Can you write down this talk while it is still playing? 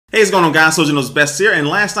Hey, what's going on, guys? Sojourner's Best here, and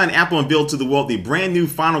last night Apple unveiled to the world the brand new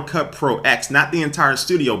Final Cut Pro X, not the entire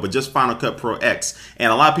studio, but just Final Cut Pro X.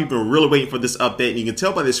 And a lot of people are really waiting for this update, and you can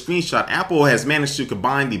tell by this screenshot, Apple has managed to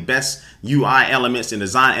combine the best UI elements and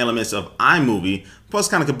design elements of iMovie, plus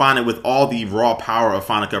kind of combine it with all the raw power of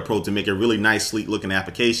Final Cut Pro to make a really nice, sleek looking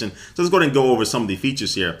application. So let's go ahead and go over some of the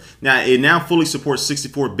features here. Now, it now fully supports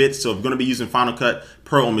 64 bits, so if you're going to be using Final Cut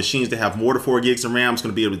Pro on machines that have more than 4 gigs of RAM, it's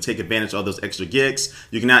going to be able to take advantage of those extra gigs.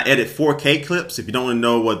 You can now edit 4K clips. If you don't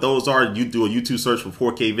know what those are, you do a YouTube search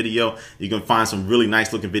for 4K video. You can find some really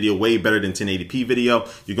nice looking video, way better than 1080p video.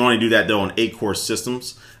 You can only do that though on 8-core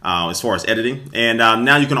systems as far as editing. And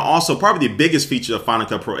now you can also, probably the biggest feature of Final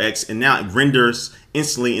Cut Pro X, and now it renders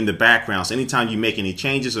instantly in the background. So anytime you make any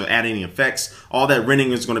changes or add any effects, all that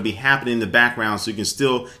rendering is going to be happening in the background, so you can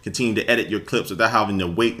still continue to edit your clips without having to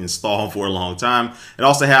wait and stall for a long time. It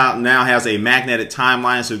also now has a magnetic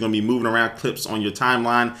timeline, so you're going to be moving around clips on your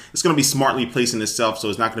timeline. It's going to be smartly placing itself, so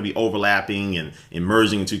it's not going to be overlapping and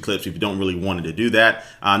merging into clips if you don't really want it to do that.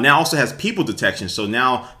 Now also has people detection, so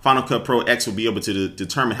now Final Cut Pro X will be able to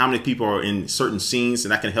determine how many people are in certain scenes,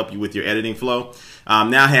 and that can help you with your editing flow.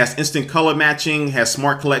 Now it has instant color matching, has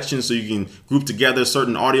smart collections, so you can group together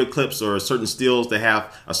certain audio clips or certain stills that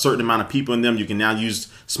have a certain amount of people in them. You can now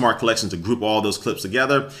use smart collections to group all those clips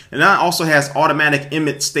together. And that also has automatic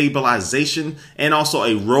image stabilization and also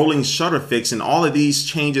a rolling shutter fix. And all of these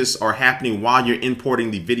changes are happening while you're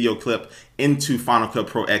importing the video clip into Final Cut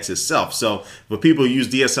Pro X itself. So for people who use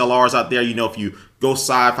DSLRs out there, you know, if you go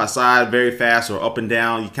side by side very fast or up and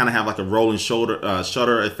down, you kind of have like a rolling shutter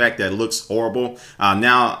effect that looks horrible.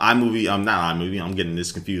 Now iMovie, not iMovie, I'm getting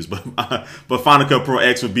this confused, but Final Cut Pro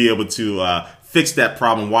X would be able to fix that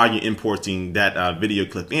problem while you're importing that video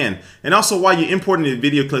clip in. And also while you're importing the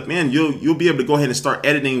video clip in, you'll be able to go ahead and start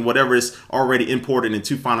editing whatever is already imported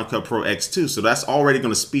into Final Cut Pro X2. So that's already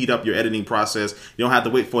going to speed up your editing process. You don't have to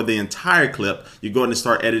wait for the entire clip. You go ahead and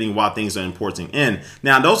start editing while things are importing in.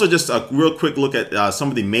 Now, those are just a real quick look at some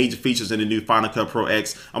of the major features in the new Final Cut Pro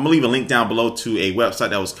X. I'm gonna leave a link down below to a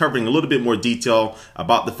website that was covering a little bit more detail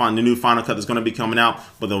about the new Final Cut that's going to be coming out.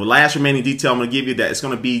 But the last remaining detail I'm going to give you, that it's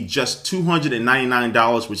going to be just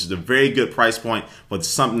 $299, which is a very good price point for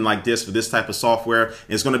something like this, for this type of software. And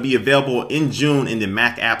it's going to be available in June in the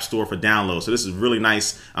Mac App Store for download. So this is really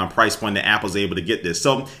nice price point that Apple's able to get this.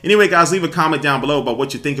 So anyway, guys, leave a comment down below about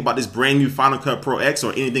what you think about this brand new Final Cut Pro X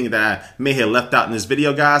or anything that I may have left out in this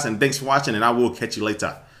video, guys. And thanks for watching, and I will catch you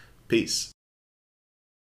later. Peace.